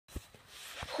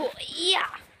Cool. Yeah.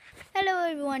 Hello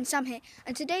everyone, Sam here,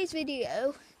 and today's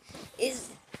video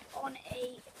is on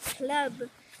a club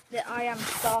that I am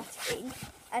starting.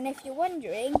 And if you're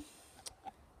wondering,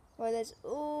 well, there's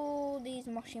all these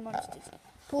mushy monsters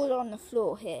poured on the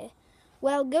floor here.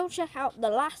 Well, go check out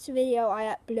the last video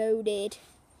I uploaded.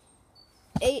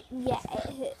 It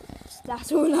hurts.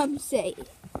 That's all I'm saying.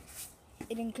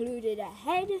 It included a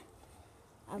head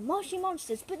and mushy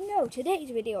monsters, but no, today's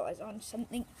video is on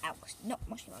something else, not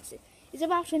mushy monsters. It's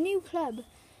about a new club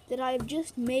that I have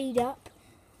just made up,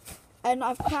 and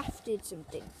I've crafted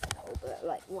something, but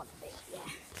like one thing, yeah.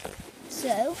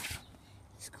 So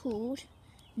it's called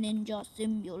Ninja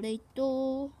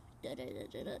Simulator.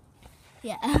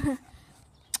 Yeah.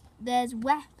 There's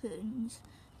weapons,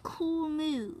 cool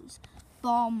moves,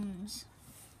 bombs.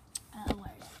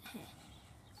 Where is it here?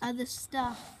 Other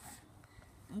stuff.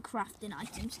 And crafting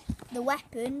items. The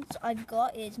weapons I've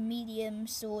got is medium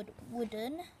sword,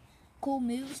 wooden, cool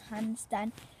moves,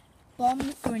 handstand,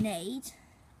 bomb, grenade,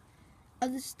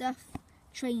 other stuff,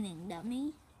 training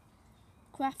dummy,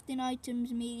 crafting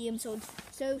items, medium sword.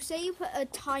 So say you put a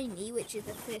tiny, which is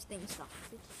the first thing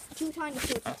started, two tiny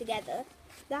swords together,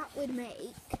 that would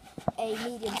make a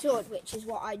medium sword, which is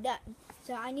what I've done.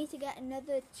 So I need to get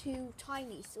another two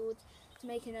tiny swords to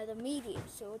make another medium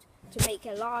sword, to make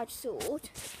a large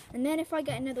sword, and then if I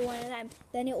get another one of them,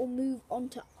 then it will move on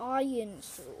to iron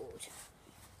sword.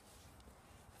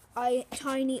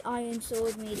 Tiny iron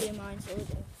sword, medium iron sword,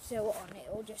 and so on.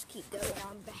 It will just keep going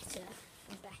on better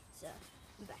and better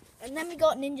and better. And then we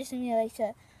got Ninja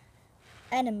Simulator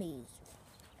enemies.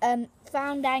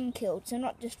 Found and killed, so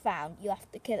not just found, you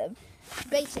have to kill them.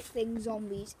 Basic things,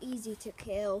 zombies, easy to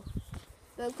kill.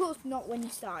 But of course not when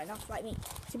you're starting off like me.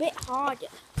 It's a bit harder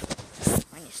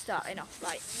when you're starting off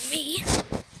like me.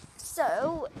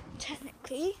 So,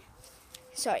 technically,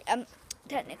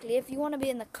 if you want to be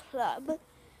in the club,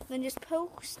 then just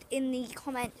post in the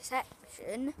comment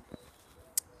section,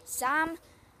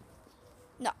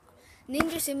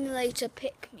 Ninja Simulator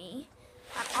pick me,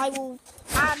 and I will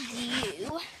add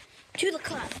you to the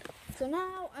club. So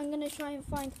now I'm going to try and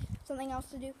find something else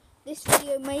to do. This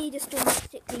video may just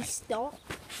automatically stop,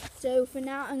 so for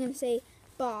now I'm going to say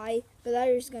bye, but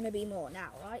there's going to be more now,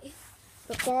 right?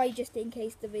 But bye just in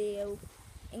case I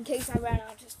run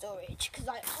out of storage, because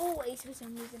I always for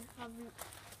some reason have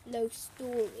low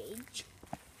storage.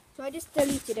 So I just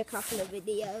deleted a couple of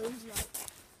videos, like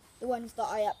the ones that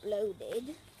I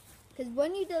uploaded, because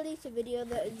when you delete a video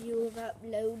that you have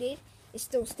uploaded, it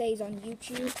still stays on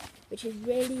YouTube, which is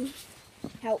really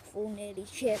helpful, nearly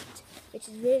shipped, which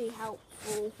is really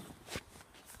helpful.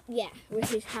 Yeah,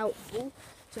 which is helpful,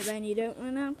 so then you don't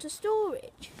run out of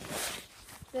storage.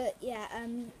 But yeah,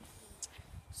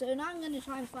 so now I'm going to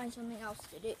try and find something else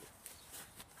to do,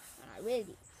 and I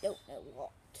really don't know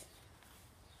what.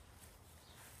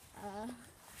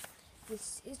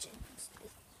 Decisions.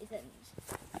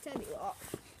 I tell you what,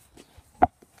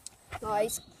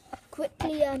 guys,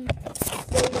 quickly go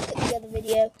look at the other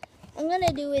video. I'm going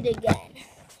to do it again.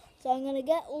 So I'm going to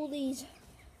get all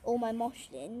my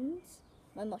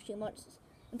mushy monsters,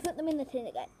 and put them in the tin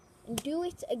again, and do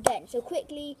it again. So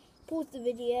quickly, pause the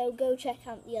video, go check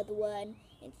out the other one,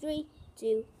 in 3,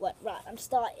 2, 1, right, I'm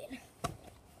starting.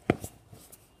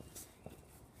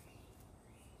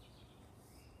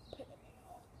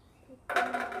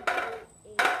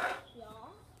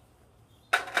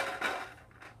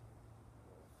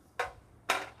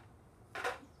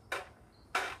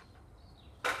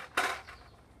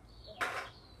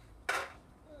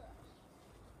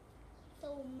 So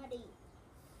muddy.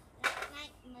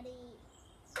 Muddy.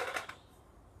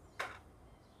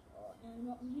 Oh no,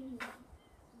 not me.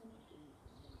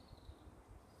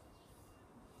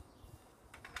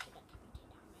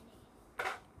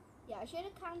 Yeah, I should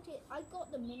have counted. I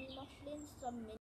got the mini mushrooms, some mini